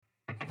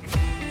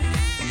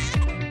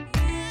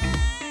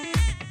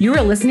You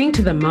are listening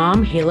to the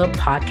Mom Halo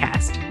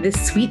podcast. This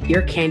sweet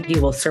ear candy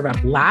will serve up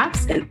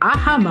laughs and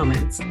aha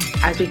moments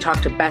as we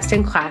talk to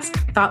best-in-class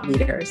thought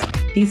leaders.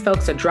 These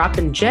folks are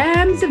dropping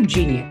gems of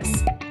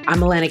genius. I'm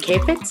Alana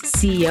Kafitz,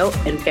 CEO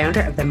and founder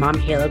of the Mom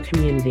Halo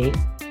community.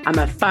 I'm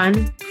a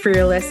fun,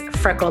 fearless,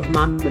 freckled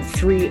mom with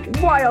 3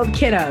 wild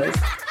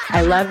kiddos.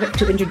 I love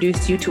to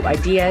introduce you to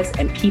ideas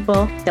and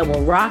people that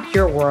will rock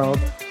your world,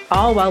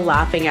 all while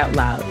laughing out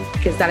loud,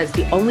 because that is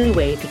the only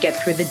way to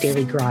get through the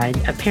daily grind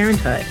of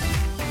parenthood.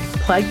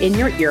 Plug in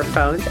your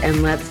earphones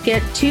and let's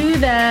get to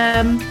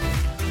them.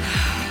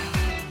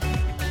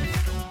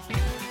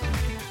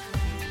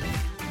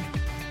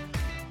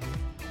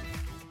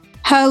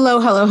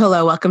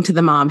 Hello. Welcome to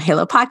the Mom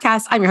Halo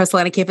podcast. I'm your host,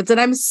 Alana Kafitz, and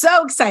I'm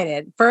so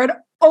excited for an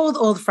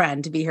old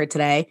friend to be here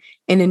today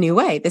in a new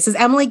way. This is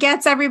Emily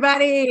Getz,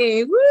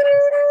 everybody. Woo!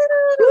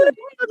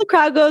 The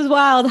crowd goes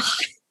wild.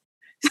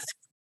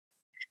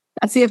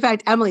 That's the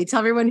effect. Emily, tell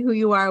everyone who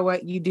you are,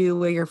 what you do,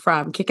 where you're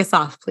from. Kick us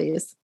off,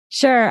 please.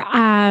 Sure.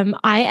 I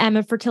am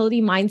a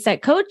fertility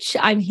mindset coach.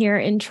 I'm here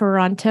in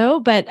Toronto,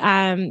 but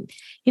I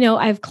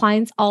have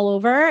clients all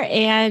over,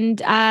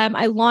 and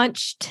I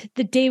launched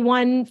the Day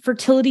One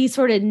Fertility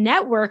sort of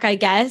network, I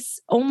guess,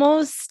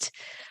 almost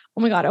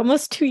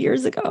 2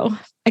 years ago.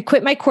 I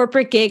quit my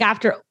corporate gig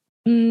after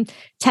 10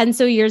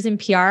 so years in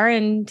PR,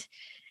 and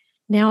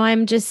now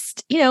I'm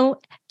just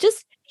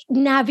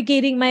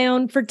navigating my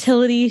own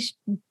fertility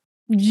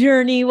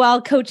journey while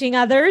coaching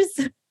others.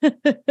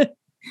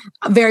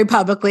 Very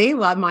publicly.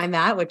 Well, I mind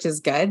that, which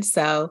is good.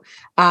 So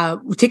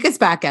take us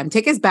back, Em.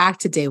 Take us back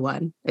to day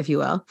one, if you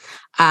will.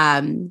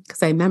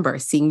 Because I remember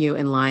seeing you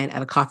in line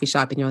at a coffee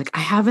shop and you're like,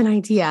 I have an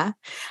idea.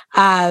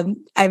 I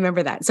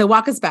remember that. So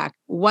walk us back.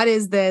 What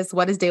is this?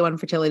 What is Day One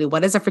Fertility?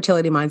 What is a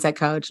fertility mindset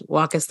coach?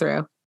 Walk us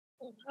through.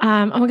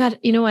 Oh my God.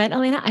 You know what,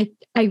 Elena?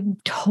 I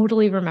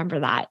totally remember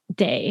that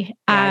day.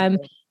 Yeah,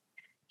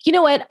 you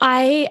know what?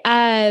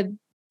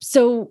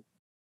 So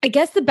I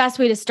guess the best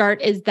way to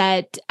start is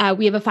that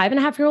we have a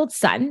 5.5-year-old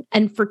son,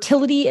 and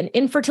fertility and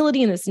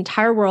infertility in this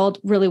entire world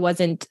really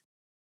wasn't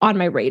on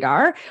my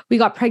radar. We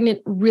got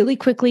pregnant really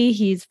quickly.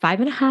 He's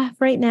 5.5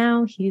 right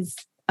now. He's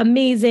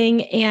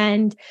amazing.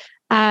 And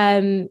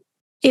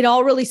it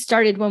all really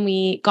started when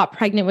we got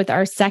pregnant with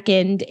our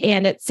second,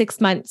 and at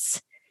 6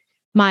 months,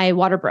 my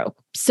water broke.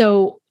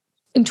 So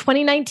in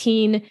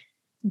 2019,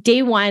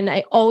 day one,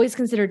 I always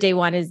consider day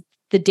one is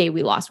the day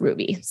we lost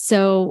Ruby.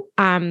 So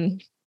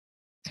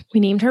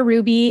we named her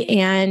Ruby,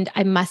 and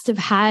I must have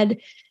had,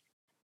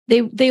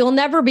 they'll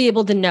never be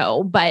able to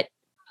know, but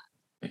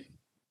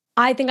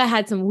I think I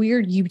had some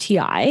weird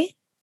UTI.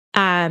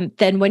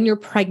 Then when you're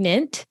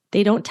pregnant,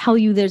 they don't tell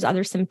you there's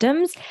other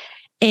symptoms.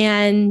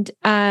 And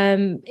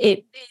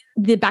the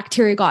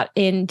bacteria got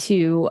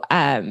into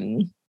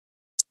the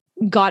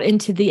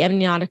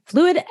amniotic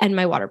fluid, and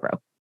my water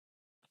broke.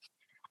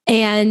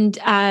 And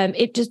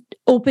it just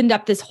opened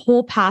up this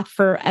whole path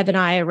for Ev and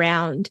I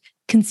around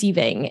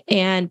conceiving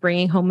and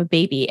bringing home a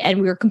baby.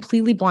 And we were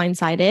completely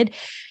blindsided.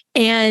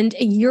 And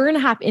a year and a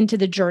half into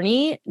the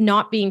journey,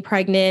 not being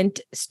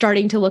pregnant,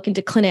 starting to look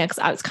into clinics,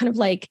 I was kind of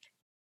like,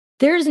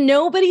 there's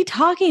nobody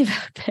talking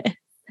about this,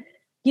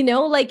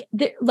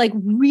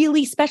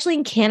 really, especially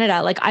in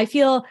Canada. Like, I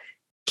feel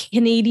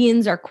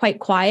Canadians are quite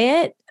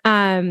quiet.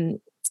 And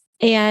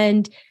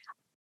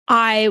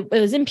I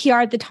was in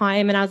PR at the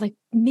time, and I was like,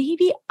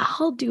 maybe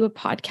I'll do a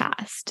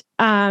podcast.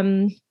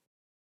 And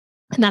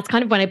that's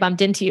kind of when I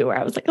bumped into you, where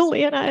I was like,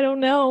 Alana, I don't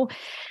know.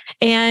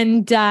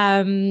 And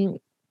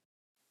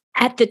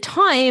at the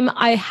time,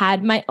 I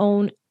had my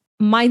own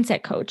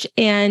mindset coach,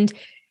 and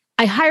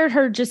I hired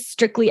her just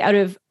strictly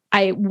I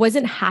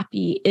wasn't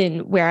happy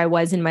in where I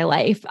was in my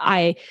life.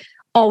 I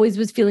always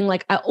was feeling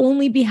like I'll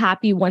only be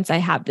happy once I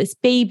have this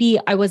baby.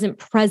 I wasn't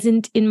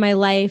present in my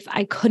life.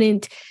 I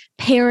couldn't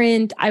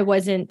parent. I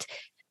wasn't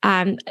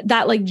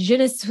that like je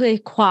ne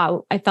sais quoi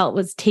I felt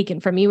was taken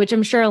from me, which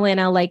I'm sure,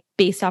 Alana, like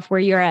based off where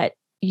you're at,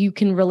 you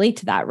can relate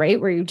to that, right?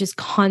 Where you just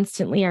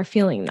constantly are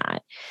feeling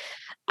that.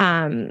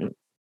 And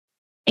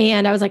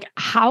I was like,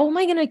 how am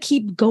I going to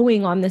keep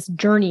going on this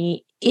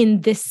journey in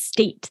this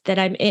state that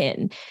I'm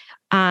in?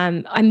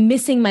 I'm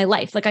missing my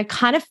life. Like, I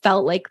kind of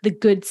felt like the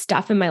good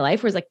stuff in my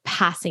life was like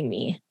passing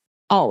me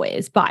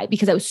always by,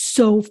 because I was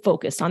so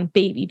focused on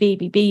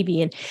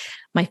baby. And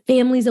my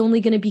family's only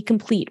going to be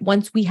complete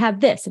once we have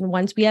this and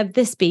once we have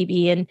this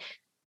baby. And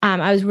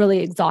I was really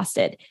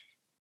exhausted.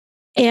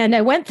 And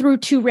I went through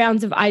 2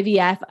 rounds of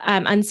IVF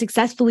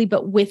unsuccessfully,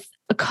 but with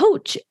a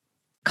coach,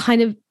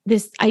 kind of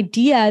this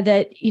idea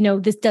that,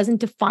 this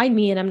doesn't define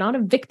me, and I'm not a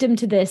victim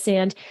to this.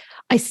 And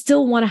I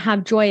still want to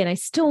have joy, and I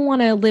still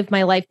want to live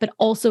my life, but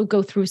also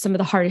go through some of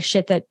the hardest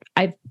shit that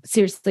I've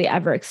seriously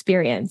ever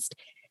experienced.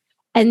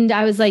 And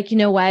I was like, you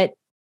know what?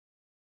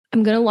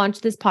 I'm going to launch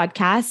this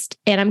podcast,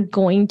 and I'm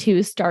going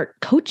to start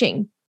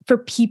coaching for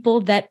people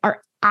that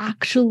are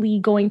actually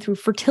going through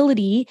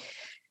fertility,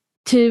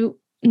 to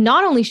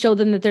not only show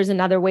them that there's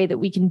another way that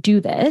we can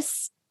do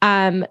this,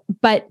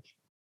 but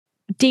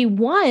day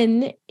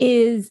one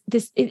is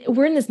this,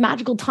 we're in this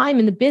magical time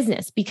in the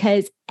business,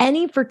 because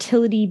any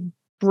fertility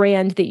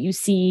brand that you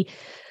see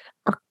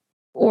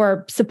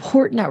or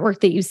support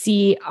network that you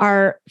see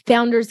are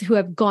founders who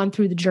have gone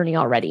through the journey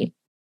already.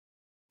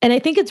 And I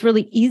think it's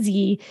really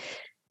easy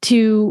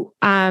to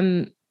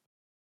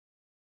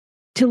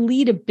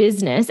lead a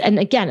business. And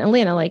again,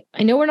 Elena, like,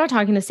 I know we're not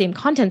talking the same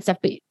content stuff,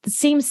 but the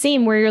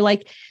same where you're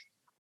like,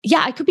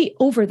 yeah, I could be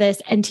over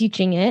this and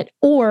teaching it,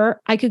 or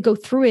I could go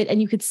through it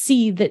and you could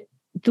see that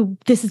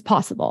this is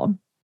possible.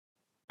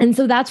 And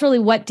so that's really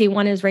what Day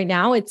One is right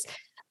now.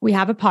 We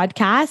have a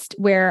podcast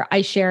where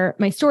I share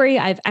my story.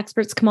 I have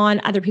experts come on,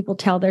 other people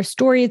tell their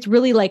story. It's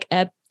really like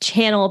a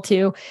channel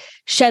to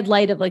shed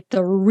light of like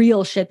the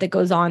real shit that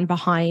goes on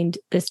behind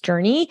this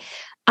journey.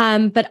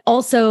 But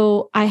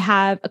also I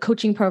have a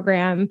coaching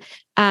program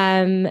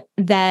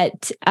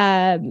that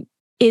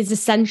is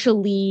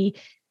essentially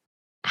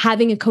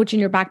having a coach in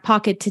your back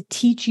pocket to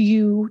teach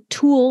you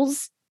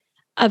tools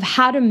of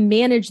how to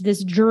manage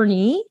this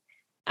journey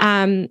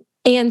and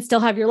still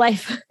have your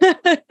life.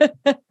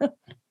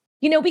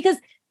 Because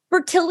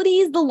fertility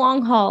is the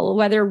long haul,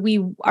 whether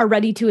we are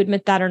ready to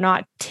admit that or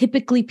not.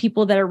 Typically,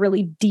 people that are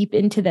really deep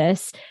into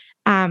this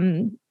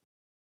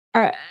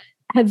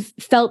have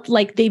felt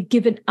like they've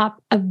given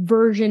up a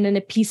version and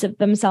a piece of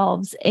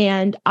themselves.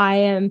 And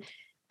I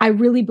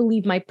really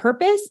believe my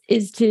purpose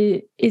is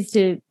to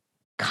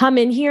come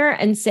in here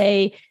and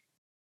say,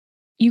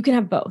 you can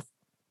have both.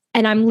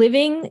 And I'm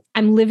living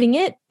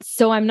it.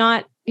 So I'm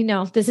not,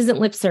 this isn't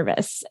lip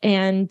service.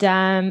 And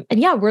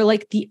yeah, we're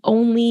like the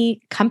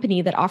only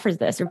company that offers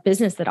this or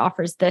business that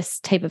offers this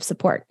type of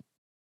support.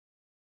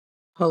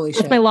 Holy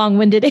shit. That's my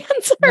long-winded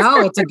answer.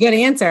 No, it's a good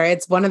answer.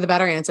 It's one of the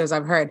better answers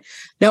I've heard.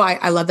 No,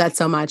 I love that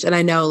so much. And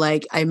I know,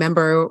 like, I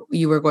remember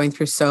you were going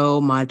through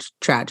so much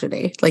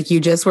tragedy. Like, you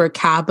just were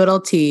capital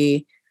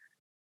T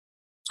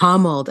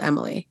pummeled,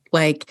 Emily.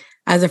 Like,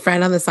 as a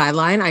friend on the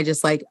sideline,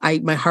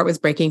 my heart was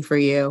breaking for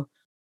you.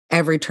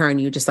 Every turn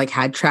you just like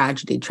had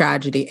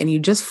tragedy, and you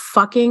just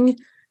fucking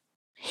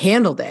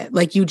handled it.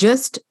 Like, you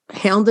just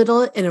handled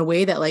it in a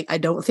way that, like, I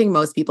don't think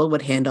most people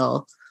would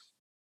handle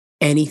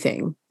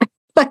anything.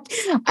 But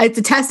it's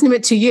a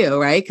testament to you,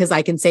 right? Because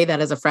I can say that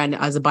as a friend,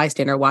 as a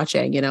bystander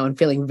watching, and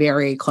feeling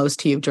very close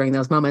to you during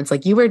those moments.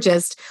 Like, you were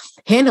just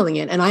handling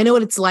it. And I know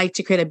what it's like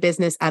to create a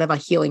business out of a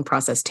healing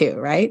process too,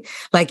 right?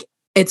 Like,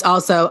 it's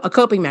also a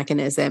coping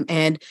mechanism.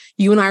 And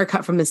you and I are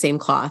cut from the same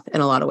cloth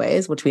in a lot of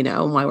ways, which we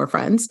know and why we're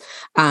friends.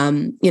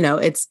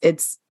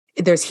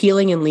 There's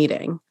healing and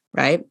leading,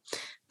 right?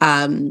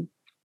 So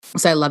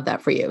I love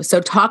that for you.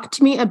 So talk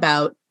to me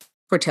about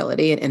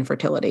fertility and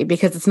infertility,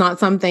 because it's not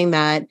something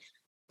that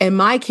in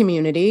my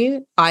community,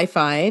 I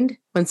find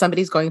when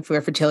somebody's going through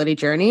a fertility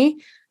journey,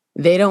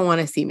 they don't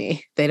want to see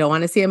me. They don't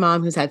want to see a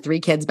mom who's had 3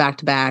 kids back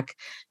to back,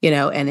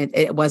 and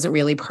it wasn't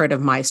really part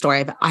of my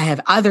story. I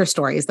have other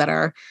stories that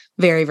are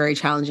very, very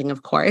challenging,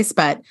 of course,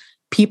 but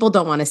people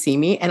don't want to see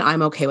me, and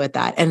I'm okay with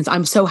that. And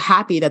I'm so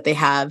happy that they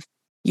have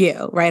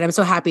you, right? I'm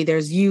so happy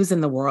there's yous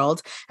in the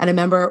world. And I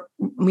remember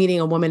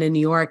meeting a woman in New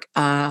York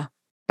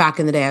back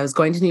in the day. I was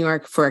going to New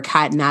York for a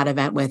Cat and Nat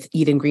event with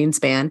Eden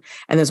Greenspan,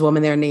 and there's a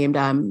woman there named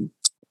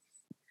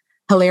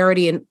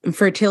Hilarity and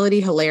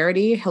Fertility.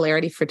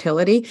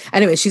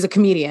 Anyway, she's a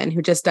comedian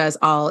who just does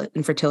all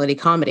infertility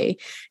comedy.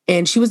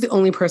 And she was the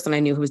only person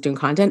I knew who was doing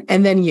content.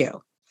 And then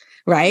you,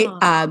 right?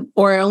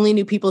 Or I only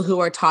knew people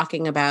who are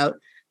talking about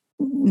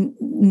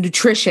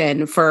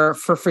nutrition for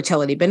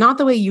fertility, but not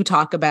the way you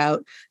talk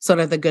about sort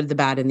of the good, the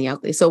bad, and the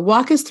ugly. So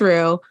walk us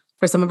through,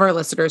 for some of our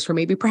listeners who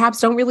maybe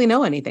perhaps don't really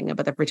know anything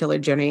about the fertility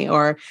journey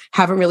or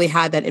haven't really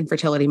had that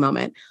infertility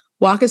moment.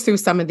 Walk us through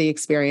some of the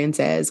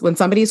experiences when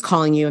somebody's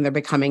calling you and they're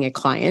becoming a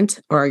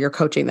client or you're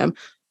coaching them.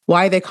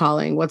 Why are they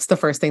calling? What's the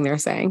first thing they're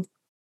saying?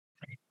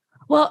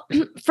 Well,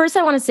 first,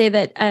 I want to say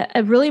that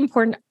a really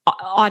important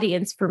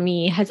audience for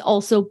me has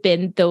also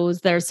been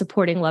those that are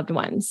supporting loved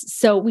ones.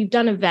 So we've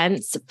done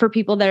events for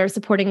people that are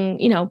supporting,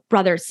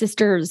 brothers,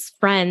 sisters,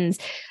 friends,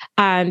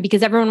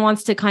 because everyone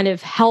wants to kind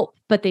of help,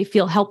 but they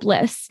feel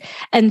helpless.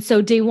 And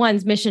so Day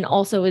One's mission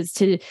also is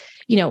to,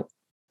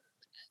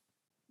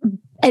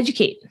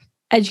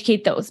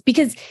 educate those,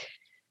 because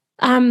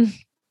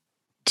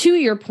to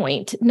your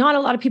point, not a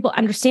lot of people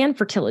understand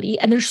fertility,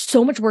 and there's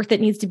so much work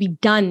that needs to be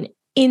done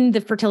in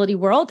the fertility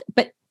world,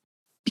 but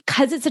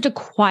because it's such a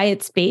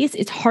quiet space,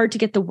 it's hard to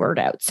get the word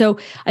out. So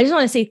I just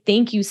want to say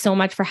thank you so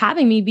much for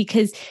having me,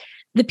 because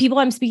the people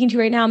I'm speaking to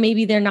right now,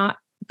 maybe they're not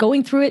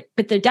going through it,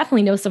 but they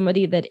definitely know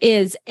somebody that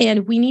is,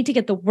 and we need to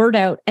get the word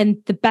out. And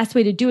the best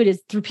way to do it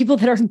is through people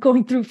that are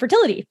going through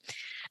fertility.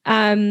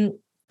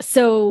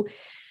 So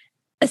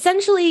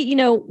essentially,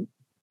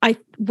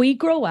 we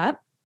grow up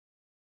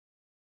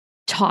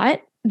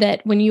taught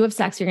that when you have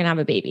sex, you're going to have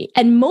a baby.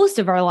 And most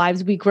of our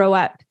lives, we grow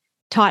up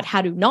taught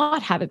how to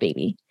not have a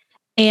baby.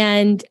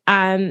 And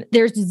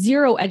there's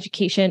zero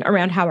education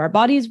around how our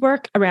bodies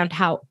work, around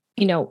how,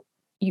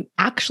 you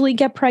actually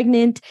get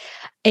pregnant,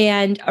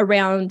 and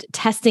around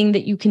testing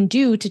that you can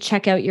do to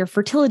check out your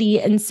fertility.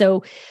 And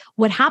so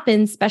what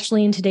happens,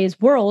 especially in today's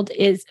world,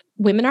 is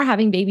women are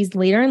having babies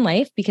later in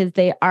life because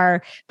they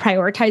are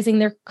prioritizing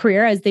their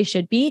career as they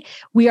should be.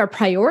 We are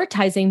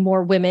prioritizing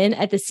more women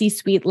at the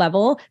C-suite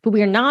level, but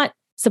we are not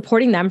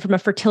supporting them from a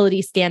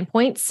fertility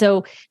standpoint.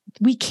 So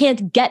we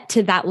can't get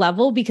to that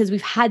level because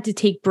we've had to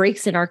take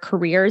breaks in our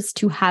careers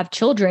to have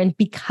children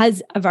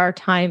because of our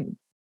time,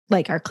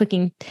 like our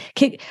ticking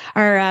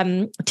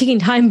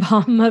time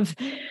bomb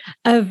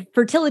of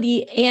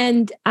fertility.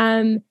 And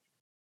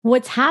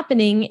what's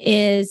happening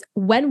is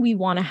when we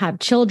want to have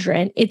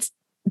children, it's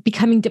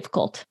becoming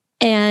difficult.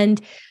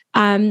 And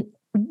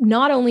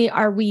not only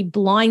are we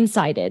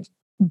blindsided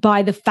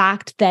by the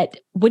fact that,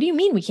 what do you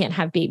mean we can't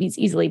have babies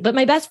easily? But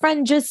my best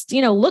friend just,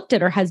 looked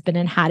at her husband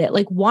and had it.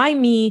 Like, why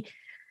me?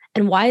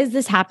 And why is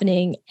this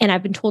happening? And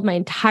I've been told my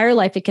entire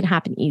life it can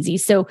happen easy.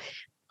 So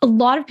a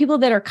lot of people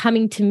that are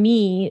coming to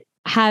me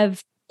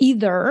have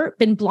either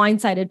been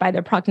blindsided by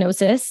their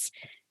prognosis,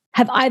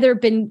 have either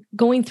been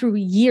going through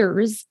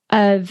years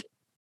of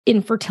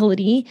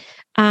infertility,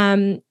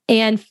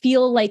 and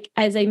feel like,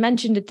 as I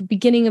mentioned at the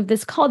beginning of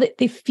this call, that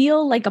they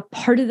feel like a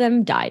part of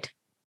them died.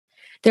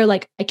 They're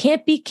like, I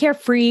can't be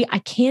carefree. I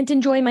can't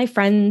enjoy my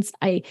friends.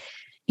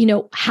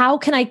 How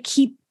can I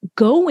keep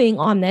going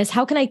on this?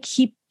 How can I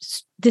keep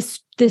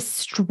this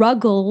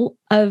struggle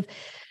of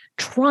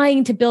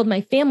trying to build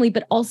my family,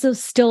 but also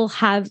still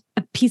have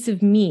a piece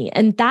of me?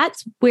 And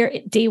that's where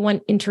day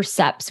one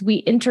intercepts. We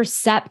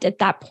intercept at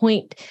that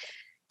point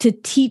to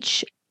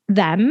teach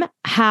them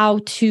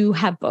how to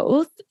have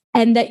both,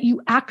 and that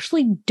you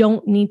actually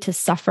don't need to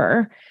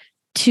suffer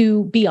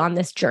to be on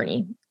this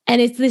journey.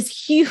 And it's this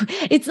huge,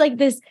 it's like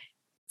this,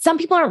 some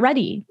people aren't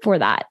ready for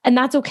that. And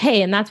that's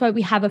okay. And that's why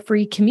we have a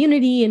free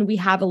community and we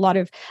have a lot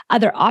of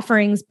other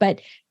offerings.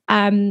 But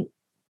it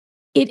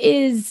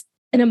is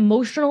an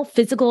emotional,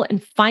 physical,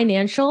 and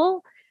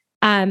financial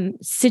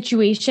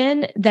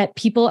situation that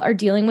people are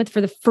dealing with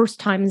for the first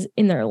times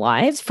in their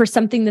lives for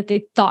something that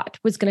they thought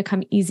was going to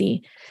come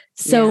easy.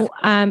 So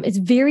it's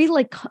very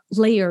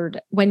layered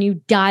when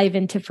you dive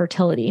into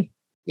fertility.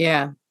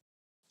 Yeah.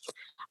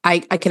 I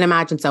can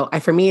imagine. So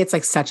for me, it's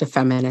like such a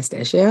feminist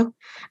issue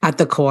at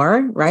the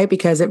core, right?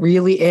 Because it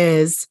really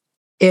is,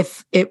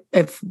 if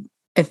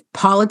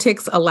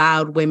politics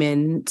allowed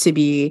women to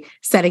be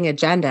setting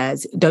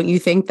agendas, don't you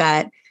think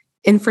that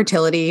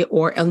infertility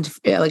or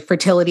like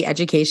fertility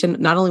education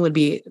not only would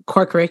be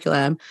core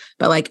curriculum,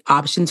 but like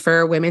options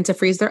for women to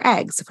freeze their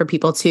eggs, for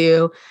people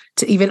to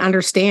even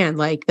understand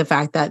like the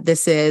fact that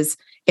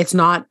it's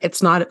not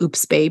an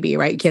oops baby,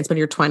 right? You can't spend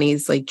your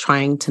 20s like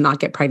trying to not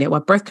get pregnant,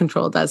 what birth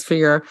control does for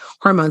your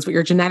hormones, what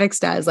your genetics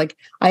does. Like,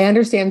 I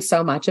understand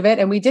so much of it.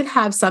 And we did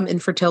have some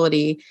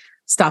infertility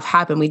stuff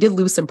happen. We did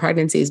lose some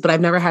pregnancies, but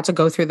I've never had to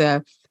go through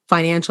the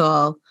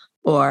financial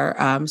or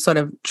sort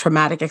of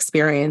traumatic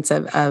experience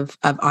of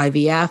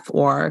IVF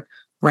or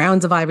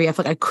rounds of IVF.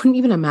 Like, I couldn't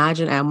even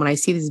imagine, when I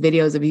see these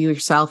videos of you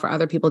yourself or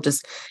other people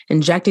just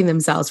injecting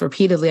themselves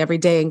repeatedly every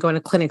day and going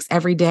to clinics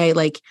every day,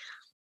 like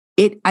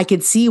I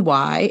could see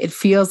why it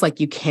feels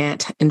like you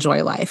can't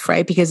enjoy life,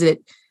 right? Because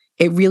it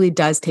really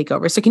does take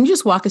over. So can you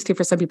just walk us through,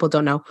 for some people who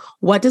don't know,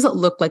 what does it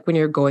look like when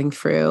you're going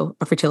through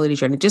a fertility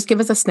journey? Just give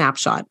us a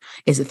snapshot.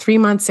 Is it 3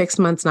 months, 6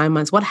 months, 9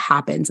 months? What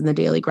happens in the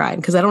daily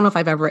grind? Because I don't know if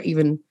I've ever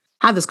even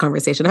had this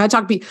conversation. I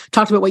talked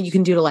about what you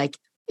can do to like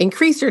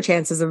increase your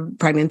chances of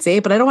pregnancy,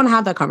 but I don't want to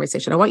have that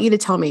conversation. I want you to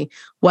tell me,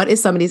 what is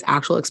somebody's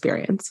actual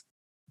experience?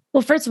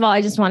 Well, first of all,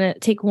 I just want to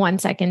take 1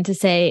 second to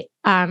say,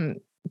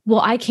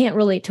 well, I can't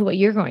relate to what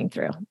you're going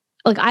through.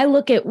 Like, I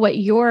look at what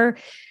your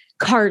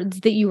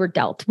cards that you were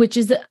dealt, which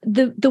is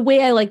the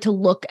way I like to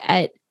look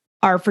at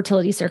our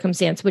fertility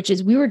circumstance, which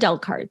is we were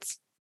dealt cards.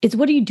 It's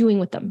what are you doing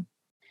with them?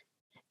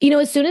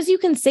 As soon as you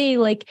can say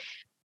like,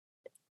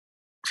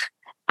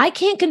 I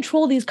can't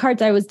control these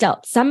cards I was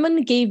dealt.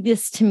 Someone gave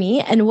this to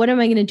me, and what am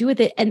I going to do with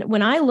it? And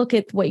when I look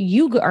at what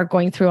you are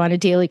going through on a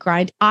daily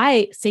grind,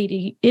 I say to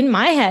you in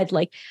my head,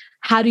 like,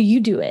 how do you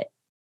do it?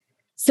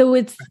 So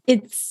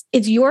it's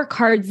your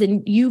cards,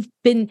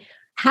 and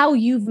how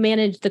you've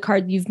managed the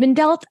card you've been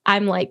dealt.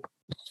 I'm like,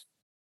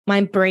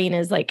 my brain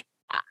is like,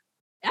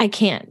 I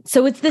can't.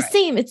 So it's the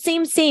same. It's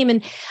same.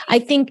 And I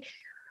think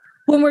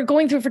when we're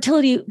going through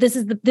fertility, this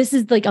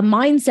is like a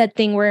mindset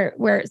thing where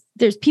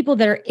there's people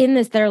that are in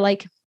this that are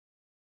like,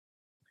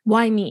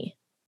 why me?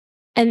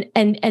 And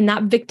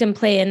that victim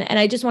play. And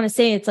I just want to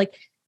say, it's like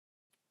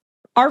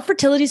our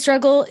fertility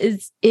struggle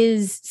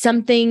is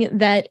something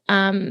that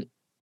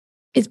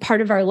is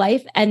part of our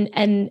life. And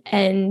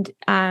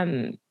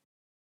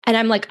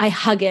I'm like, I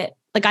hug it.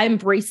 Like, I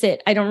embrace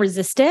it. I don't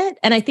resist it.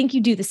 And I think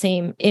you do the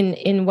same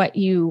in what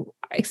you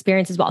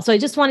experience as well. So I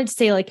just wanted to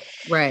say, like,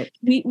 right.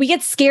 We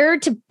get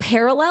scared to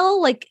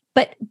parallel, like,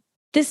 but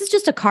this is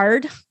just a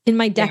card in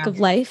my deck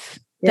of life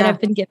that I've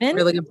been given.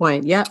 Really good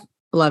point. Yeah.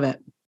 Love it.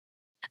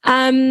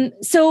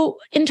 So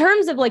in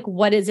terms of like,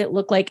 what does it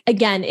look like?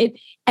 Again,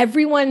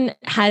 everyone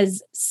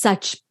has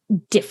such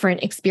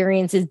different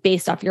experiences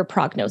based off your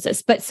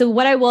prognosis. But so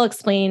what I will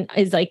explain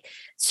is like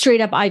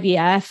straight up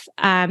IVF,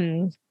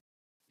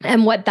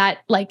 and what that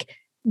like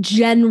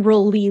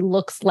generally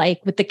looks like,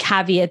 with the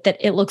caveat that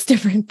it looks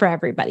different for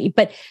everybody.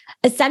 But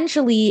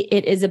essentially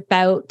it is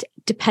about,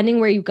 depending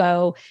where you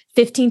go,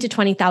 $15,000 to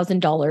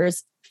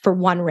 $20,000 for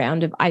one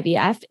round of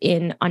IVF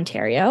in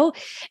Ontario.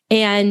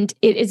 And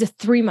it is a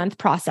 3-month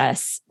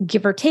process,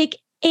 give or take.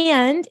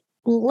 And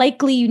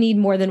likely you need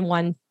more than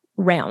one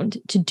round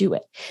to do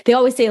it. They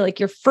always say like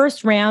your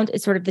first round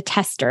is sort of the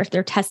tester.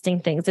 They're testing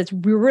things.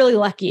 We're really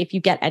lucky if you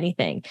get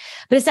anything.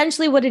 But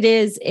essentially what it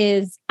is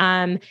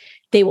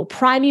they will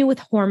prime you with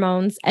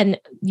hormones, and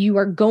you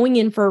are going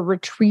in for a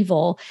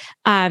retrieval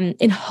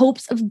in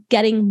hopes of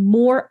getting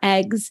more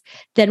eggs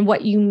than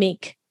what you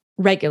make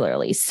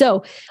regularly.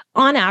 So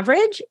on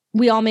average,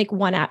 we all make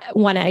one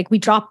egg. We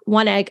drop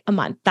one egg a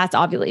month. That's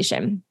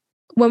ovulation.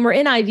 When we're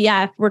in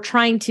IVF, we're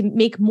trying to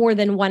make more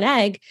than one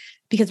egg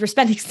because we're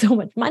spending so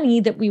much money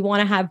that we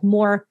want to have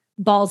more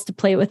balls to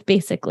play with,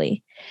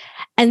 basically.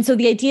 And so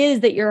the idea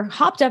is that you're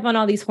hopped up on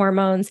all these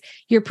hormones,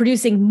 you're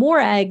producing more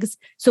eggs.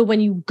 So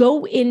when you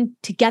go in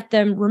to get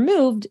them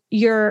removed,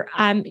 your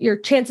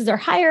chances are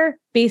higher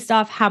based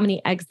off how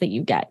many eggs that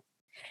you get.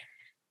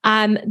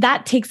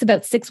 That takes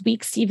about 6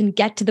 weeks to even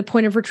get to the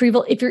point of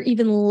retrieval, if you're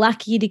even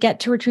lucky to get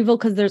to retrieval,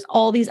 because there's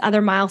all these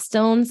other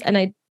milestones, and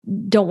I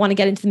don't want to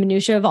get into the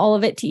minutia of all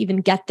of it to even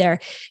get there.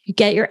 You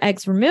get your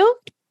eggs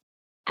removed.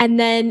 And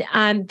then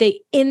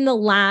in the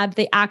lab,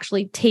 they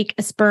actually take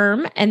a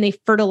sperm and they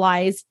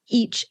fertilize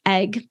each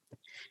egg.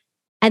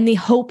 And the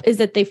hope is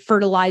that they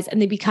fertilize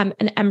and they become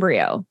an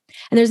embryo.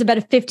 And there's about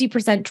a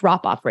 50%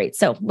 drop-off rate.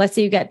 So let's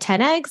say you get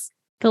 10 eggs.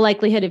 The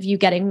likelihood of you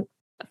getting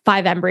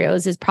 5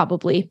 embryos is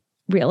probably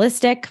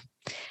realistic.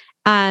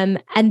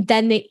 And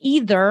then they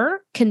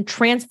either can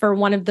transfer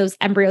one of those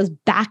embryos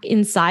back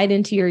inside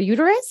into your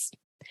uterus,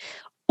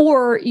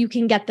 or you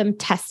can get them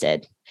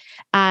tested.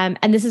 And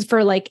this is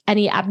for like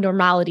any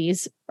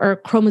abnormalities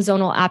or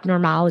chromosomal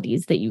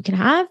abnormalities that you can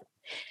have.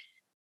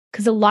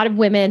 Because a lot of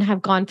women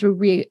have gone through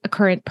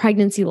recurrent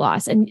pregnancy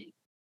loss, and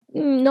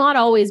not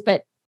always,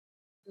 but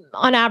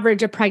on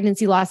average, a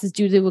pregnancy loss is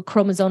due to a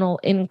chromosomal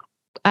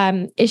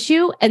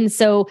issue. And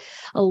so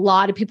a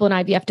lot of people in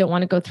IVF don't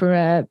want to go through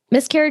a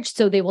miscarriage,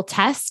 so they will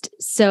test.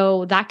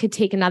 So that could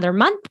take another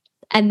month.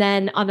 And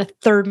then on the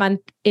 3rd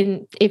month,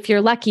 if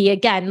you're lucky,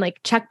 again, like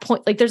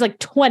checkpoint, like there's like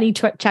 20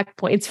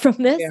 checkpoints from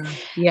this.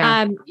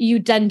 Yeah. You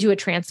then do a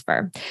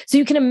transfer. So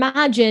you can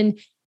imagine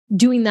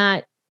doing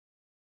that.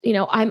 You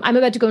know, I'm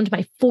about to go into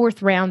my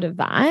 4th round of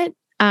that,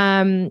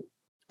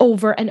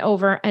 over and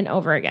over and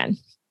over again.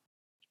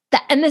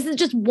 And this is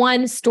just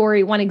one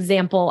story, one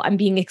example. I'm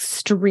being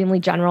extremely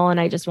general, and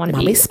I just want to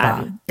be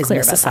Spa is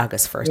clear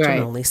Mississauga's first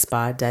and only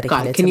spa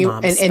dedicated Can to you,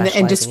 moms.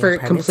 And just for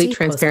pregnancy, complete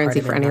transparency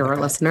for any of our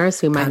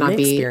listeners who might not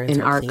be in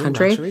our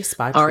country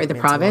or the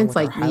province,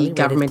 like the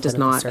government does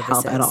not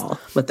help at all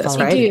with this,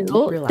 right?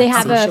 They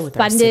have a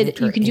funded,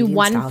 you can do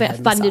one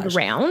funded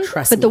round,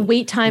 but the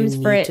wait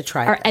times for it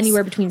are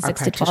anywhere between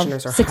 6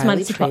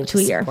 months to 12 to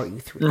a year.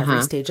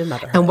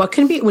 And what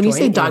can be, when you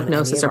say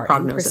diagnosis or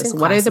prognosis,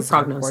 what are the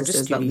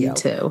prognoses that lead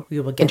to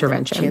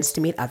intervention? Chance to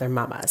meet other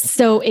mamas.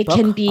 So it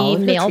can be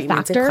male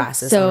factor.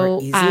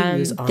 So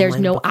there's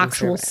no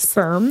actual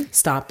sperm.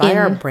 Stop by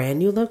our brand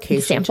new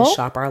location to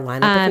shop our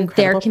lineup of incredible products.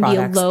 There can be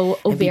a low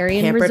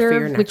ovarian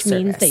reserve, which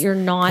means that you're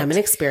not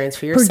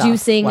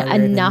producing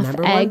enough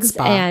eggs,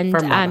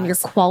 and your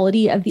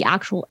quality of the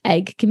actual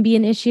egg can be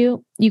an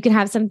issue. You can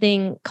have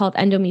something called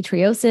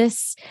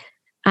endometriosis.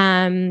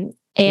 You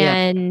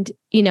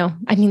know,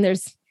 I mean,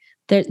 there's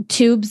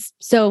tubes.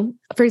 So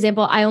for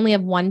example, I only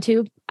have one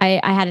tube. I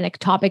had an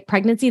ectopic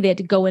pregnancy. They had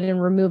to go in and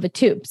remove a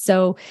tube.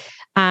 So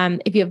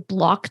if you have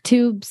blocked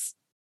tubes,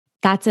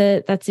 that's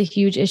a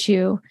huge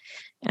issue.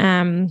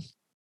 The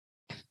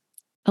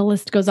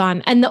list goes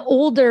on. And the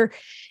older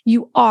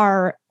you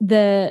are,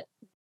 it's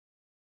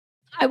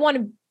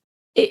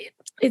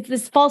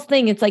this false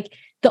thing. It's like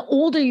the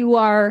older you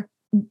are,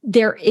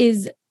 there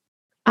is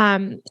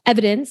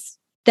evidence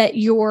that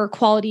your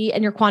quality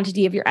and your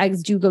quantity of your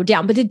eggs do go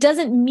down. But it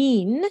doesn't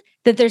mean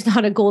that there's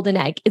not a golden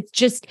egg.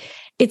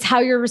 It's how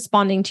you're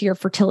responding to your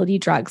fertility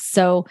drugs.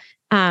 So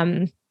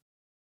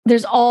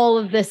there's all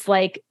of this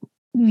like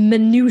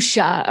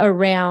minutia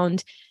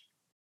around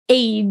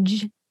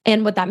age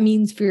and what that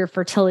means for your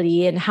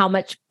fertility and how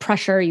much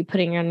pressure are you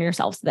putting on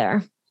yourselves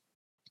there.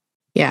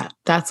 Yeah,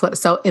 that's what.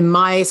 So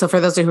for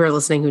those who are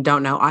listening who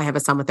don't know, I have a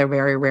son with a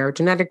very rare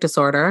genetic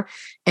disorder,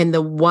 and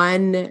the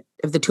one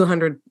of the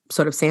 200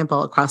 sort of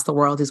sample across the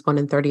world is 1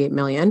 in 38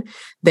 million.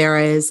 There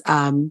is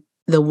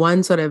the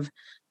one sort of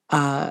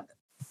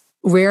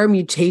rare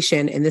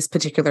mutation in this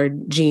particular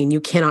gene you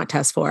cannot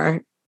test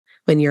for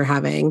when you're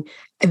having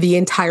the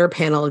entire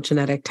panel of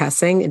genetic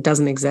testing. It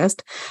doesn't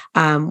exist,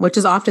 which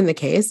is often the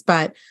case.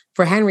 But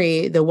for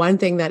Henry, the one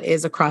thing that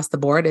is across the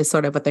board is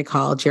sort of what they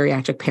call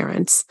geriatric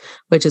parents,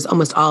 which is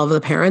almost all of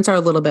the parents are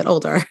a little bit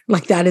older.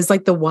 Like that is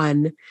like the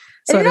one.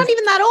 And you're not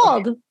even that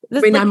old.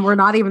 We're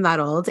not even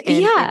that old.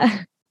 And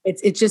yeah.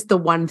 It's just the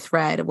one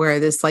thread where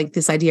this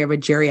idea of a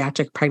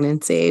geriatric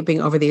pregnancy being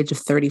over the age of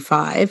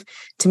 35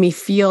 to me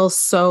feels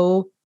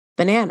so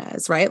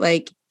bananas, right?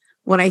 Like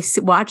when I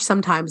watch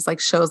sometimes like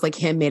shows like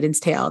Handmaid's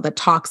Tale that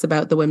talks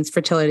about the women's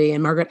fertility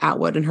and Margaret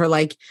Atwood and her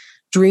like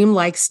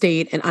dreamlike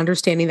state and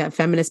understanding that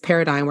feminist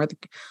paradigm where,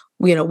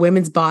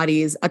 women's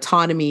bodies,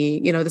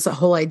 autonomy, this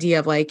whole idea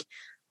of like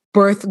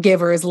birth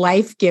givers,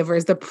 life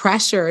givers, the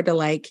pressure to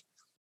like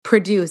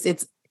produce.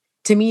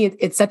 To me,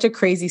 it's such a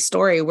crazy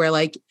story where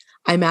like,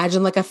 I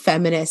imagine like a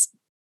feminist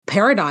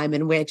paradigm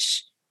in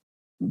which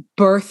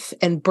birth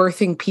and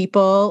birthing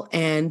people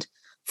and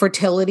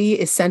fertility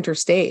is center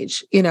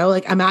stage,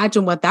 like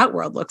imagine what that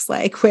world looks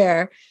like,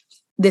 where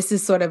this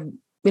is sort of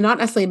not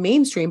necessarily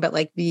mainstream, but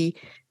like the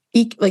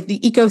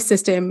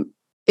ecosystem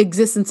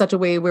exists in such a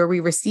way where we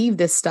receive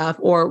this stuff,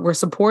 or we're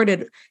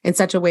supported in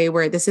such a way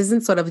where this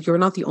isn't sort of, you're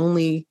not the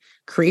only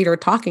creator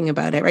talking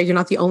about it, right? You're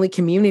not the only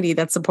community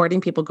that's supporting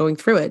people going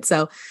through it.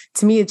 So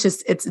to me, it's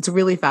just, it's a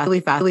really fast,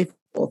 really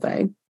cool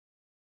thing.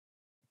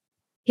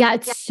 Yeah.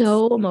 It's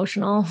so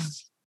emotional.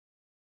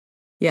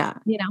 Yeah.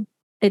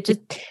 It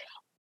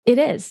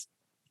is.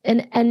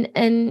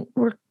 And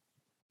we're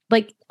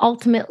like,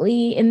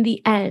 ultimately in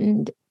the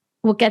end,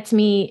 what gets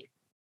me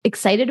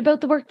excited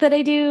about the work that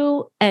I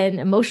do and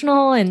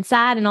emotional and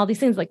sad and all these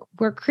things, like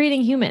we're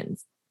creating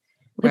humans.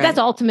 Like that's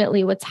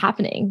ultimately what's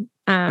happening.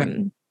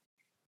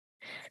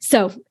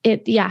 So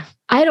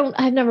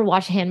I've never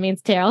watched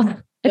Handmaid's Tale.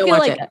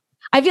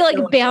 I feel like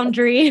a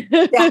boundary.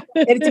 Yeah,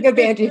 it's a good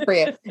boundary for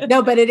you.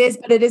 No, but it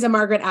is a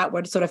Margaret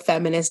Atwood sort of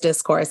feminist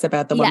discourse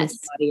about the woman's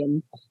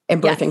body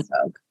and birthing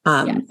folk,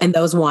 and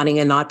those wanting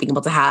and not being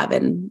able to have,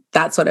 and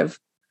that sort of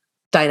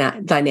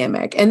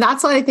dynamic. And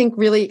that's what I think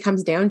really it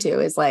comes down to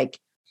is like,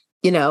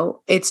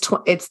 it's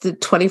the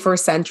 21st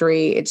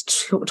century, it's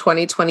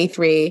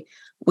 2023.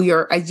 We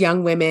are as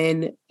young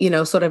women,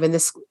 sort of in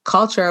this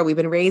culture, we've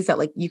been raised that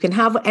like, you can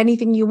have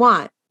anything you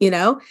want,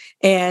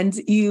 and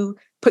you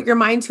put your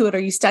mind to it, or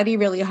you study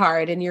really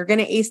hard and you're going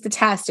to ace the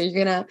test, or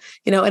you're going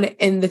to,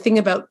 and the thing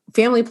about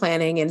family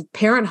planning and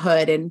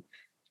parenthood and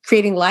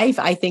creating life,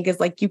 I think is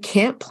like, you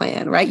can't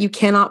plan, right? You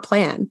cannot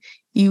plan.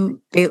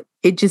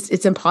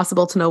 It's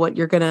impossible to know what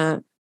you're going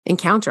to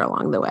encounter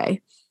along the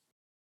way.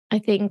 I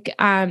think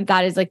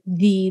that is like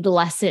the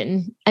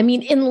lesson. I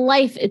mean, in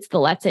life, it's the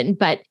lesson,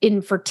 but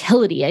in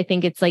fertility, I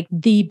think it's like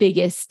the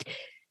biggest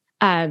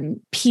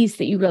piece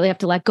that you really have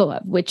to let go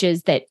of, which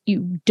is that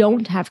you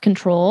don't have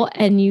control,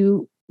 and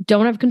you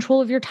don't have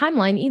control of your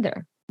timeline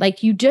either.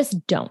 Like you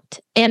just don't.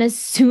 And as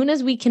soon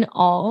as we can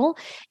all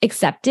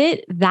accept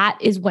it, that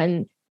is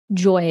when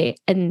joy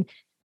and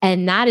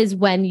that is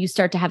when you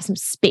start to have some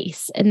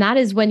space. And that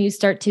is when you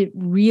start to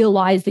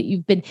realize that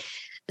you've been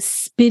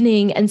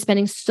spinning and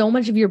spending so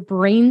much of your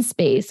brain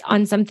space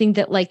on something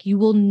that like you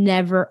will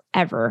never,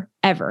 ever,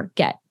 ever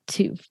get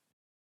to.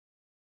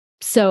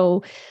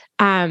 So,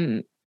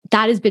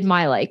 that has been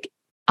my like,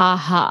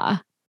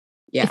 aha,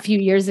 a few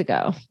years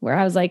ago, where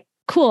I was like,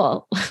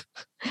 cool,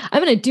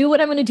 I'm going to do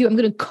what I'm going to do. I'm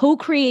going to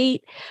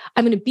co-create.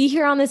 I'm going to be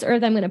here on this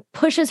earth. I'm going to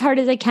push as hard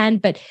as I can,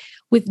 but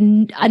with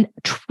a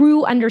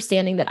true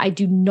understanding that I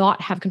do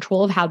not have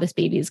control of how this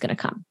baby is going to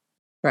come.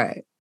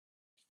 Right.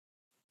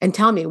 And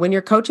tell me, when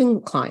you're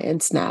coaching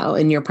clients now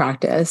in your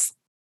practice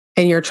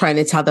and you're trying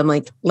to tell them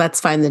like,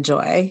 let's find the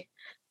joy,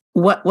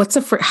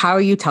 how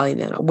are you telling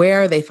them?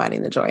 Where are they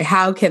finding the joy?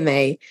 How can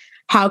they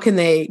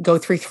go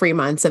through 3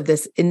 months of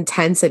this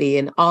intensity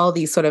and all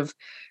these sort of,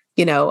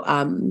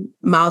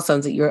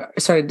 milestones that you're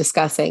sort of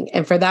discussing,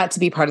 and for that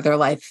to be part of their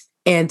life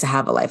and to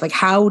have a life? Like,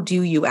 how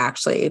do you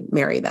actually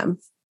marry them?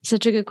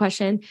 Such a good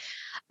question.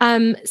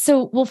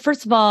 Well,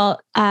 first of all,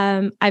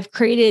 I've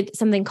created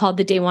something called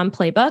the Day One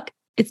Playbook.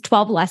 It's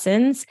 12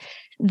 lessons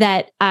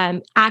that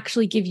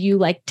actually give you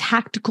like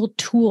tactical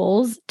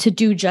tools to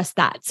do just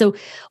that. So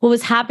what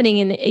was happening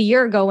in a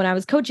year ago when I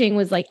was coaching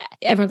was like,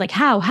 everyone's like,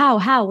 how,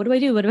 what do I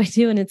do? What do I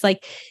do? And it's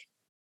like,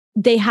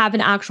 they have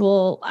an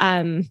actual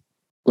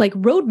like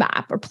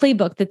roadmap or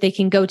playbook that they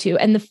can go to.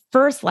 And the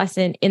first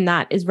lesson in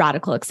that is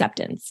radical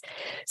acceptance.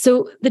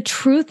 So the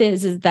truth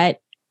is that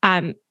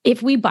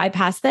if we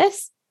bypass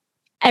this,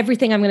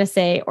 everything I'm going to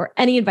say or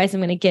any advice I'm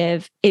going to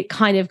give, it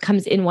kind of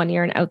comes in one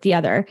ear and out the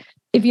other.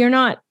 If you're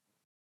not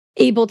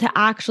able to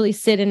actually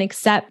sit and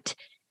accept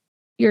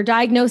your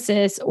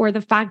diagnosis or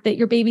the fact that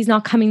your baby's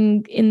not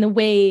coming in the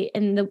way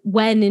and the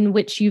when in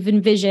which you've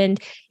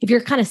envisioned, if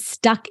you're kind of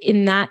stuck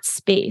in that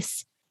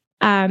space,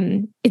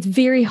 it's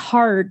very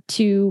hard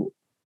to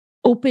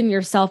open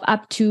yourself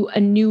up to a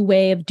new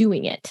way of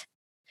doing it.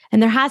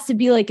 And there has to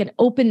be like an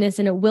openness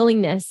and a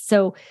willingness.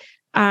 So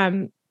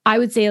I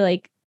would say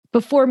like,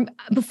 before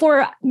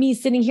me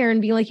sitting here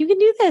and being like, you can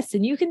do this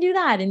and you can do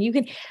that and you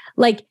can,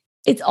 like,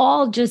 it's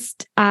all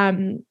just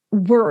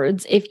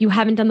words if you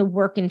haven't done the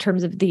work in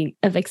terms of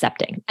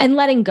accepting and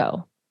letting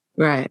go.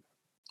 Right.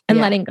 And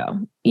letting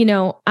go.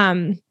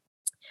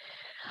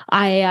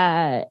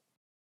 I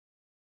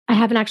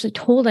haven't actually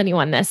told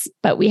anyone this,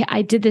 but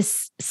I did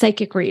this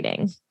psychic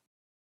reading,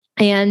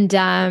 and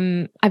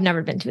I've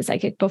never been to a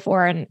psychic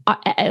before, and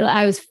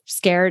I was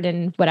scared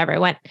and whatever. I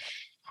went,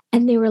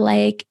 and they were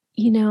like,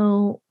 you're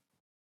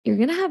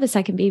going to have a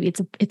second baby.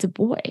 It's a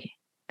boy.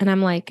 And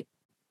I'm like,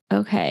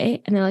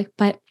 okay. And they're like,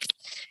 but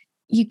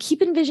you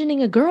keep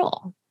envisioning a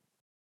girl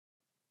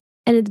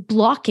and it's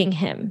blocking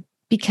him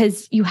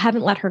because you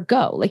haven't let her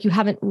go. Like, you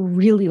haven't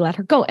really let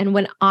her go. And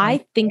when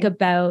I think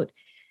about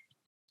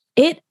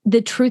it,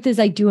 the truth is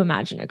I do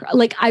imagine a girl.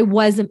 Like, I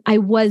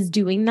was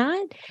doing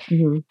that.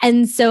 Mm-hmm.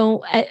 And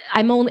so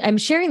I'm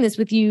sharing this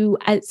with you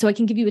so I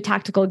can give you a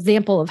tactical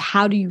example of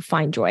how do you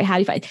find joy? How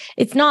do you find,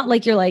 it's not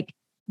like you're like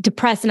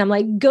depressed and I'm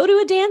like, go to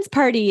a dance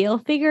party, you'll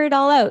figure it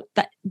all out.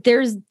 That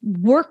there's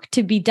work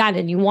to be done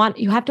and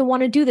you have to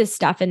want to do this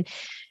stuff. And,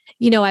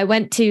 I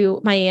went to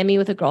Miami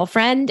with a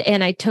girlfriend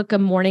and I took a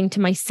morning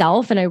to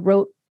myself and I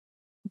wrote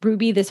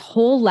Ruby this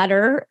whole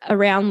letter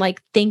around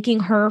like thanking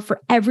her for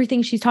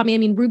everything she's taught me. I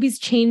mean, Ruby's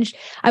changed.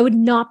 I would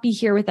not be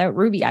here without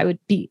Ruby. I would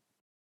be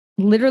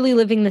literally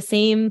living the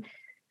same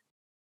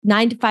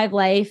 9-to-5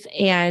 life.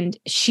 And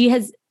she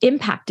has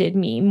impacted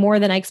me more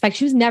than I expect.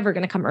 She was never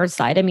going to come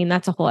Earthside. I mean,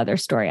 that's a whole other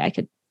story.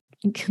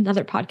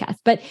 Another podcast.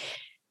 But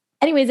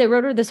anyways, I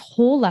wrote her this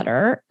whole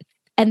letter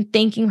and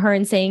thanking her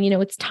and saying,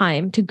 it's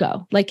time to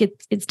go. Like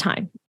it's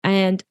time.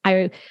 And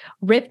I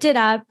ripped it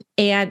up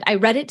and I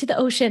read it to the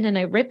ocean and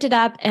I ripped it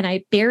up and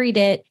I buried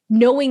it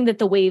knowing that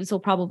the waves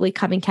will probably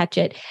come and catch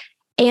it.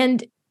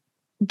 And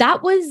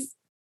that was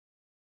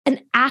an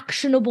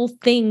actionable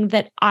thing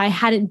that I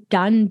hadn't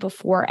done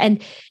before.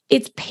 And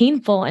it's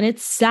painful and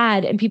it's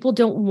sad and people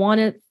don't want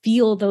to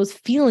feel those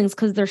feelings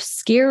because they're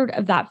scared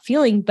of that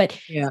feeling, but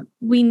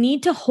we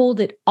need to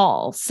hold it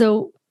all.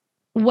 So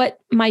what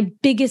my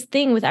biggest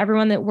thing with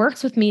everyone that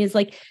works with me is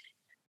like,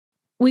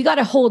 we got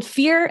to hold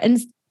fear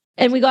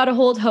and we got to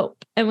hold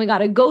hope and we got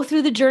to go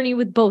through the journey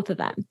with both of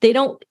them.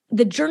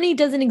 The journey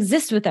doesn't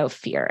exist without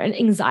fear and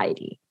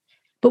anxiety,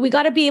 but we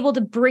got to be able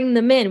to bring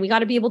them in. We got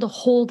to be able to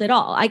hold it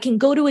all. I can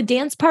go to a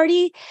dance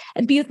party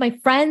and be with my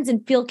friends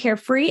and feel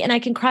carefree. And I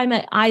can cry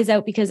my eyes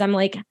out because I'm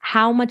like,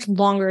 how much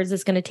longer is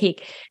this going to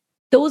take?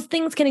 Those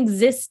things can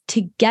exist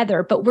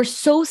together, but we're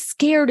so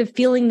scared of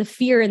feeling the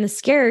fear and the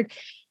scared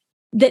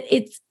that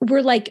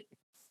we're like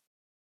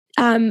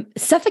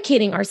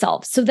suffocating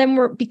ourselves. So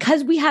then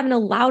because we haven't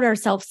allowed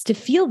ourselves to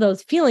feel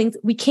those feelings,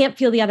 we can't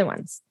feel the other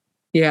ones.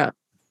 Yeah.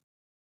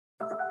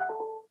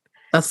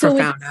 That's so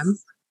profound.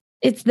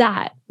 It's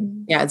that.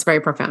 Yeah, it's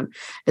very profound.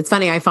 It's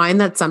funny. I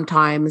find that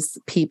sometimes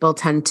people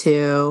tend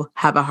to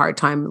have a hard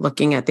time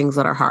looking at things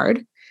that are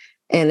hard.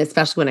 And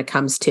especially when it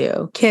comes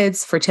to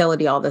kids,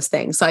 fertility, all those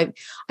things. So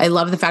I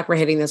love the fact we're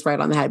hitting this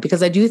right on the head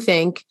because I do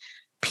think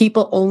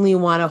people only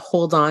want to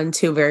hold on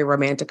to very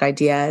romantic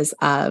ideas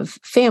of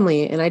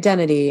family and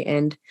identity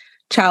and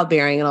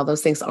childbearing and all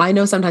those things. I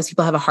know sometimes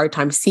people have a hard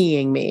time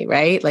seeing me,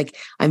 right? Like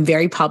I'm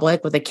very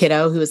public with a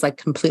kiddo who is like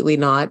completely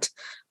not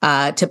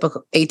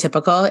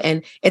atypical.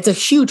 And it's a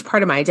huge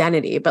part of my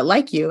identity. But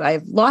like you, I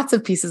have lots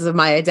of pieces of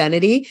my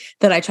identity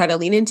that I try to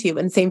lean into.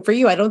 And same for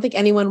you. I don't think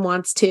anyone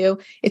wants to.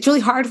 It's really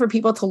hard for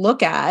people to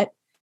look at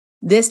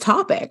this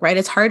topic, right?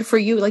 It's hard for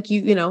you, like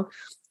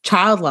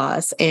child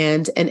loss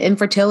and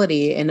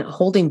infertility and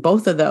holding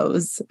both of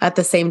those at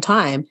the same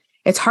time.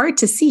 It's hard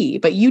to see,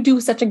 but you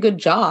do such a good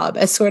job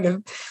as sort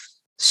of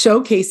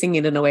showcasing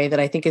it in a way that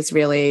I think is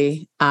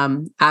really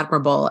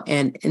admirable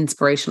and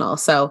inspirational.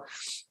 So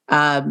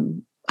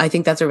I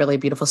think that's a really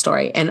beautiful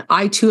story. And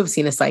I too have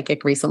seen a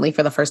psychic recently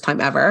for the first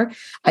time ever.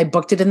 I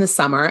booked it in the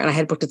summer and I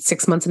had booked it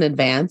 6 months in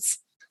advance.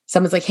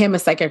 Someone's like, hey, I'm a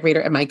psychic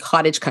reader in my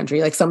cottage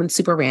country, like someone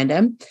super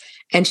random.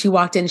 And she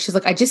walked in, she's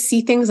like, I just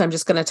see things. I'm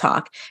just going to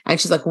talk. And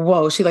she's like,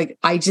 whoa.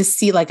 I just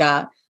see like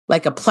a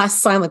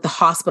plus sign, like the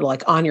hospital,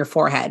 like on your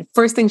forehead.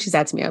 First thing she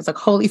said to me, I was like,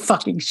 holy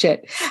fucking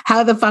shit.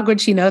 How the fuck would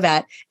she know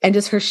that? And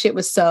just her shit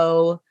was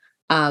so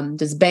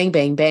just bang,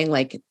 bang, bang,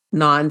 like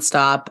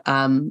nonstop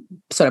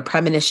sort of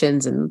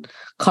premonitions and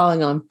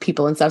calling on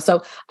people and stuff.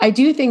 So I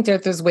do think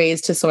that there's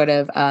ways to sort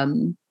of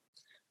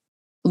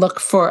look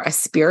for a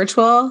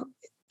spiritual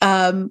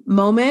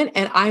moment.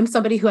 And I'm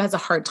somebody who has a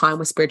hard time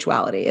with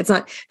spirituality. It's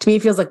not, to me,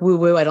 it feels like woo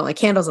woo. I don't like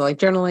candles. I like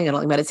journaling. I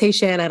don't like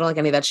meditation. I don't like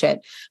any of that shit.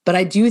 But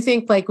I do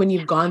think like when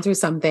you've gone through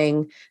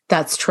something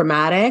that's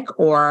traumatic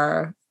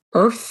or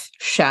earth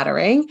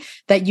shattering,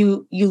 that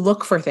you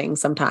look for things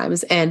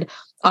sometimes. And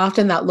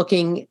often that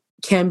looking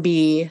can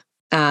be,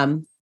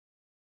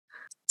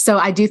 so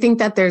I do think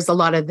that there's a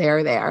lot of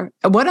there.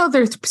 What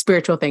other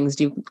spiritual things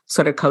do you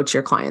sort of coach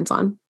your clients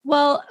on?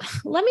 Well,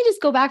 let me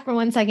just go back for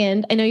 1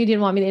 second. I know you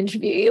didn't want me to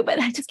interview you, but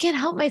I just can't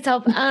help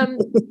myself.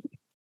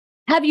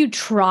 Have you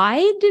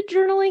tried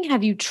journaling?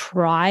 Have you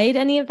tried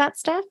any of that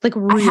stuff? Like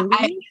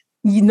really?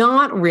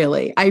 Not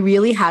really. I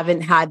really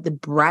haven't had the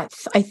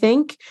breadth, I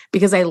think,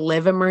 because I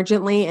live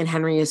emergently and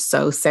Henry is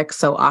so sick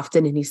so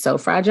often and he's so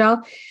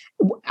fragile.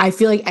 I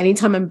feel like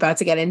anytime I'm about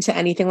to get into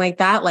anything like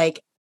that,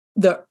 like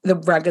the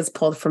rug is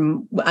pulled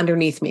from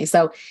underneath me.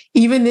 So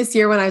even this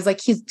year when I was like,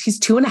 he's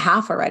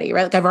 2.5 already,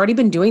 right? Like I've already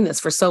been doing this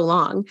for so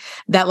long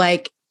that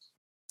like,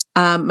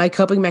 my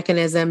coping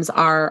mechanisms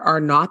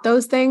are not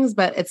those things,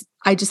 but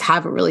I just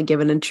haven't really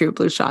given a true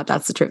blue shot.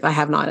 That's the truth. I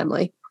have not,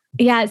 Emily.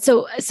 Yeah.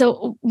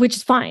 So which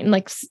is fine.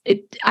 Like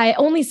I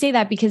only say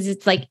that because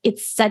it's like,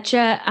 it's such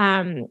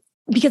a,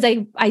 because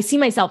I see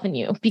myself in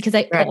you because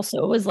I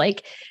also was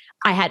like,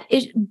 I had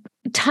a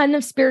ton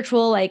of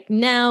spiritual, like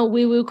now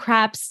woo-woo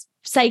craps,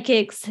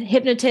 psychics,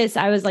 hypnotists.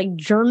 I was like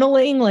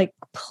journaling, like,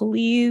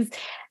 please.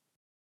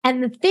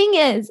 And the thing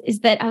is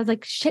that I was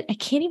like, shit, I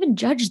can't even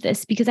judge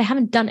this because I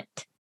haven't done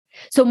it.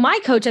 So my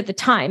coach at the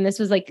time, this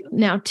was like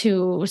now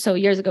 2 or so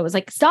years ago, was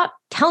like, stop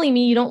telling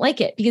me you don't like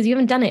it because you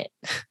haven't done it.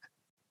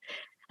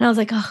 And I was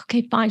like, oh,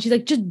 okay, fine. She's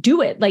like, just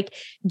do it. Like,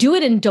 do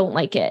it and don't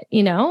like it,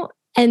 you know?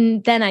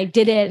 And then I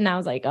did it and I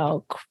was like,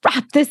 oh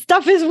crap, this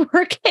stuff is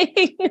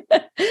working.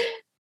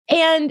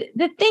 And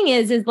the thing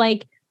is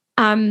like,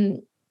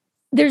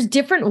 there's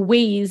different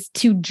ways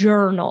to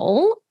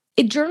journal.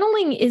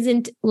 Journaling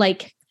isn't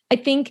like, I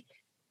think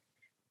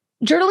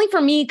journaling for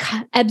me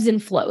ebbs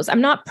and flows.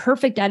 I'm not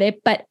perfect at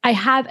it, but I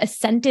have a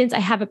sentence, I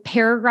have a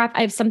paragraph,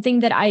 I have something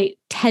that I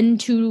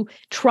tend to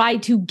try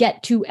to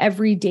get to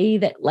every day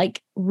that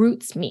like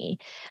roots me.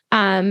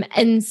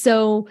 And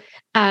so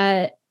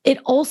it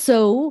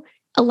also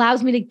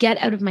allows me to get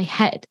out of my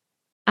head.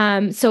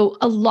 So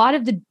a lot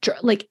of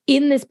like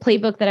in this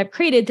playbook that I've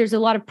created, there's a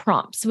lot of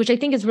prompts, which I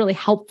think is really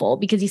helpful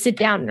because you sit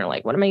down and you're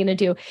like, what am I going to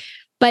do?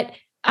 But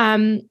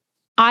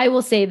I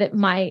will say that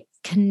my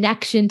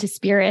connection to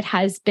spirit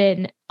has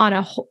been on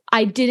a whole,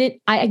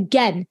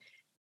 again,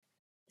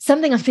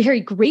 something I'm very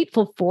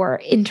grateful for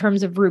in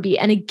terms of Ruby,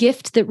 and a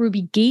gift that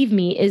Ruby gave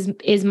me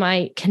is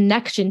my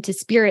connection to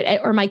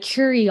spirit, or my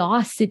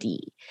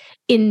curiosity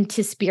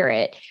into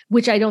spirit,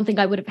 which I don't think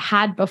I would have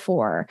had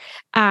before.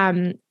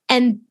 And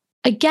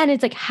again,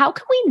 it's like, how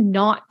can we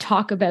not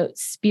talk about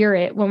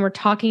spirit when we're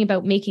talking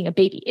about making a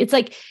baby? It's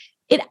like,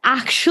 it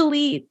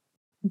actually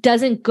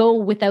doesn't go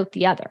without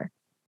the other.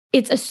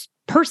 It's a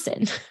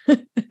person.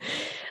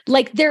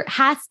 Like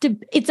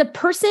it's a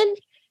person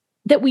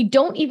that we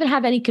don't even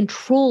have any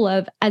control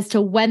of as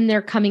to when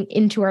they're coming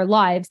into our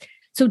lives.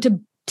 So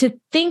to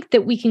think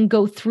that we can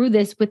go through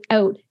this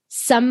without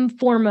some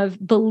form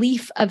of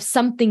belief of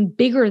something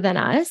bigger than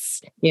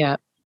us,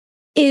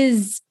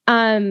 is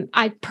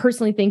I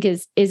personally think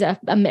is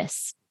a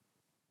miss.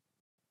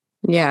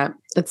 Yeah,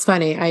 it's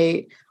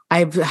funny.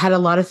 I've had a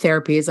lot of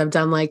therapies. I've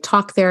done like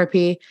talk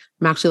therapy.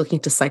 I'm actually looking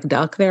to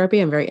psychedelic therapy.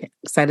 I'm very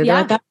excited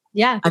about that.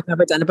 Yeah. I've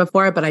never done it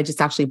before, but I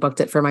just actually booked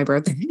it for my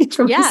birthday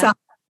for myself.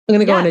 I'm going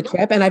to go on a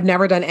trip, and I've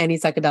never done any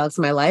psychedelics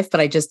in my life, but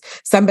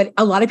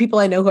a lot of people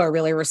I know who I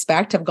really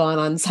respect have gone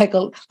on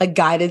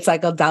guided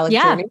psychedelic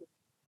journey.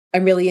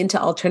 I'm really into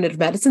alternative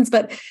medicines,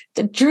 but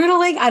the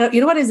journaling,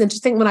 you know what is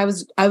interesting? When I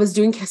was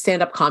doing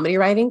stand-up comedy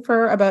writing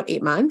for about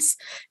 8 months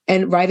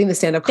and writing the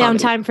stand-up comedy. Found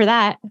time for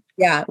that.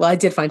 Yeah. Well, I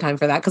did find time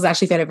for that because I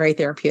actually found it very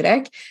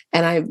therapeutic.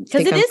 And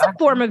because it is a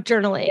form of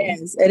journaling.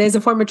 It is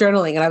a form of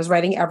journaling. And I was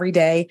writing every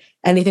day,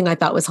 anything I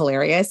thought was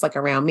hilarious, like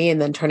around me,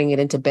 and then turning it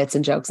into bits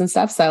and jokes and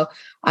stuff. So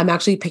I'm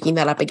actually picking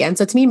that up again.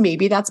 So to me,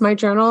 maybe that's my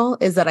journal,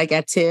 is that I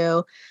get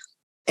to,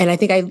 and I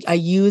think I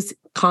use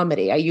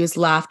comedy. I use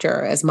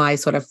laughter as my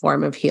sort of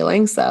form of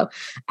healing. So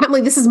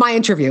Emily, this is my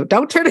interview.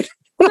 Don't turn it.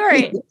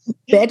 Sorry,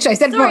 bitch. I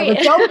said before,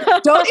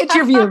 but don't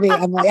interview me,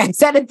 Emily. I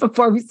said it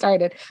before we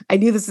started. I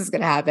knew this was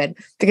going to happen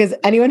because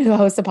anyone who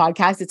hosts a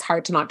podcast, it's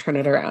hard to not turn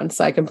it around.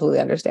 So I completely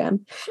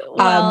understand.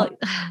 Well,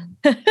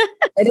 it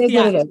is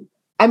what it is.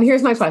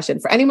 Here's my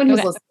question for anyone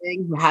who's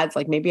listening, who has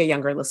like maybe a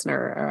younger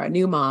listener or a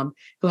new mom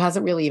who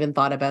hasn't really even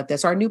thought about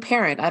this, or a new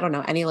parent. I don't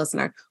know, any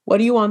listener. What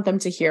do you want them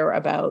to hear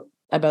about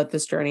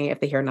this journey if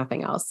they hear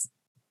nothing else?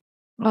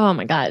 Oh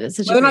my God.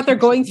 Whether or not they're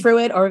going through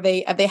it, or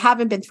if they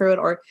haven't been through it,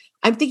 or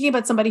I'm thinking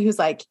about somebody who's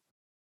like,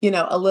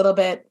 a little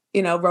bit,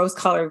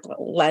 rose-colored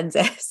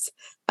lenses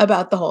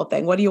about the whole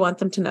thing. What do you want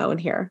them to know and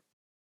hear?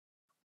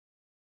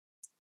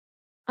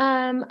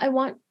 I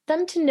want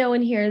them to know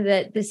and hear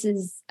that this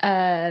is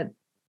a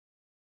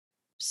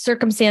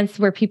circumstance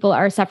where people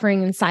are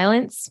suffering in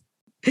silence.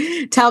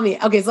 Tell me.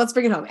 Okay, so let's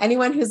bring it home.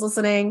 Anyone who's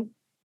listening,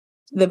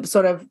 the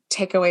sort of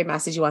takeaway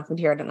message you want them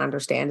to hear and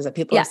understand is that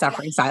people are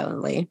suffering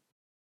silently.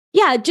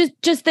 Yeah,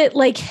 just that,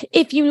 like,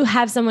 if you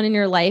have someone in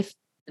your life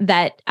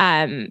that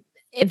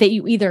that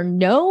you either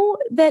know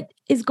that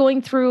is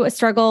going through a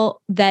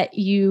struggle, that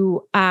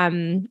you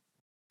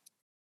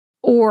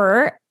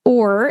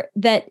or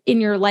that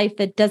in your life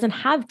that doesn't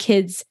have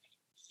kids,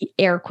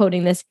 air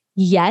quoting this,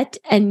 yet,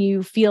 and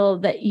you feel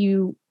that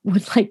you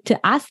would like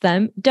to ask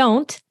them,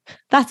 don't.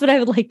 That's what I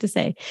would like to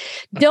say.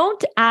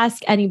 Don't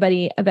ask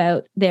anybody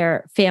about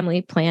their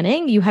family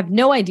planning. You have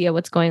no idea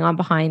what's going on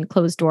behind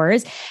closed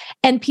doors.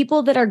 And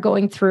people that are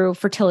going through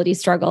fertility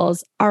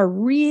struggles are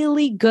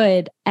really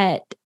good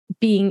at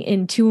being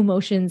in two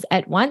emotions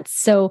at once.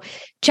 So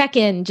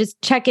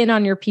just check in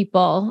on your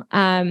people.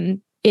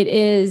 It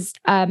is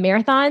a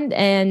marathon,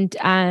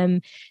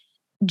 and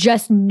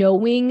just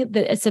knowing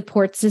that a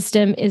support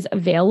system is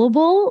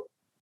available,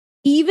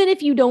 even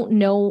if you don't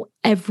know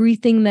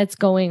everything that's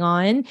going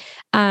on,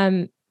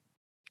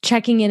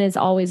 checking in is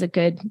always a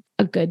good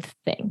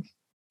thing.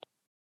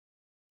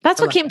 That's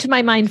what came to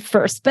my mind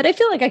first, but I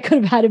feel like I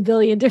could have had a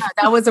billion different.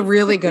 That was a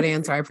really good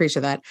answer. I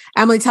appreciate that.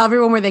 Emily, tell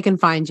everyone where they can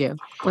find you.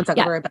 One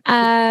second.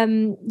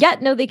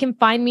 They can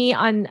find me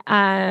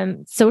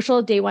on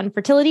social, Day One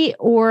Fertility,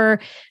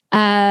 or the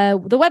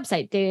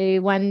website,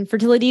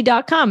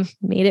 dayonefertility.com.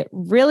 Made it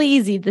really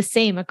easy, the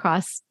same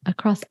across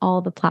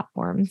all the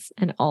platforms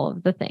and all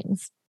of the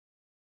things.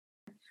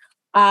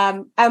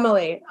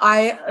 Emily,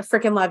 I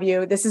freaking love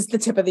you. This is the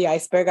tip of the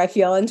iceberg, I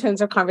feel, in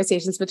terms of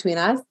conversations between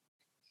us.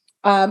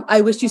 I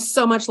wish you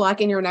so much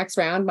luck in your next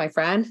round, my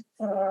friend.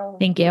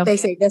 Thank you. They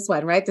say this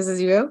one, right? This is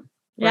you,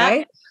 yeah.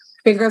 Right?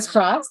 Fingers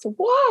crossed.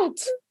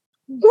 What?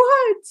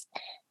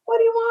 What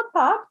do you want,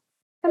 Pop?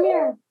 Come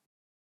here.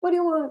 What do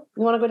you want?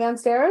 You want to go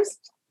downstairs?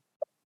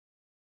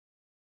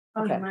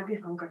 Okay. You might be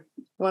hungry.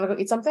 You want to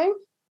go eat something?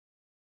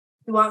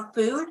 You want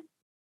food?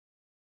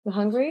 You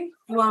hungry?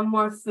 You want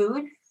more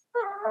food?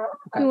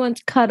 Okay. Who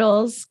wants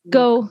cuddles?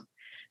 Go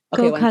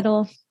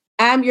cuddle.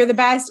 You're the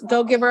best.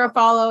 Go give her a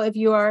follow. If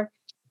you are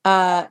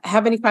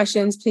have any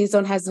questions, please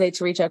don't hesitate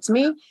to reach out to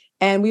me.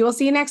 And we will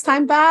see you next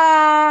time.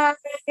 Bye.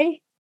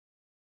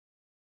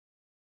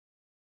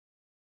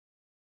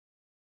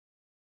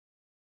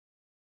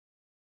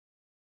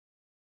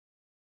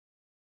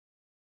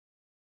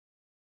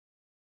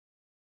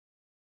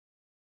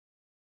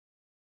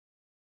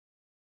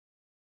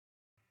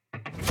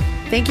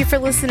 Thank you for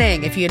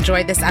listening. If you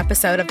enjoyed this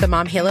episode of the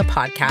Mom Halo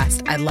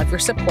podcast, I'd love your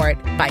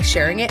support by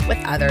sharing it with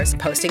others,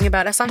 posting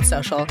about us on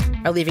social,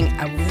 or leaving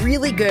a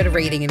really good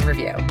rating and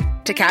review.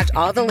 To catch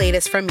all the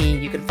latest from me,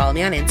 you can follow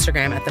me on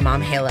Instagram at the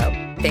Mom Halo.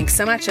 Thanks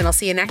so much, and I'll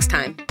see you next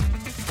time.